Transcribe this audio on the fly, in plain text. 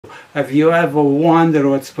Have you ever wondered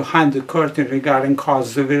what's behind the curtain regarding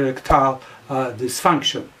causes of erectile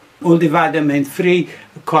dysfunction? We'll divide them in three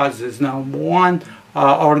causes. Now, one,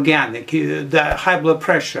 organic. The high blood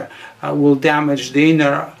pressure will damage the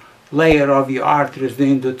inner layer of your arteries, the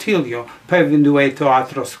endothelium, paving the way to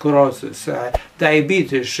atherosclerosis.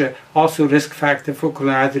 Diabetes, also risk factor for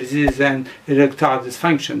coronary disease and erectile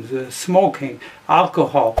dysfunction. Smoking,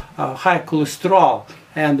 alcohol, high cholesterol,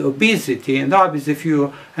 and obesity. And obviously, if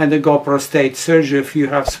you undergo prostate surgery, if you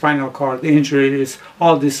have spinal cord injuries,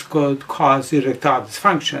 all this could cause erectile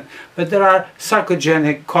dysfunction. But there are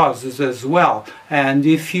psychogenic causes as well. And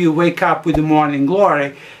if you wake up with the morning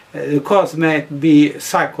glory, the cause may be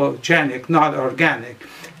psychogenic, not organic.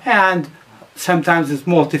 And sometimes it's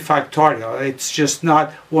multifactorial. It's just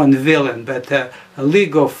not one villain, but a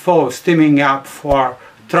legal foe steaming up for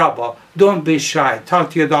trouble. Don't be shy.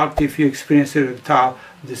 Talk to your doctor if you experience erectile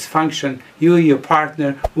dysfunction. You and your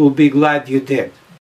partner will be glad you did.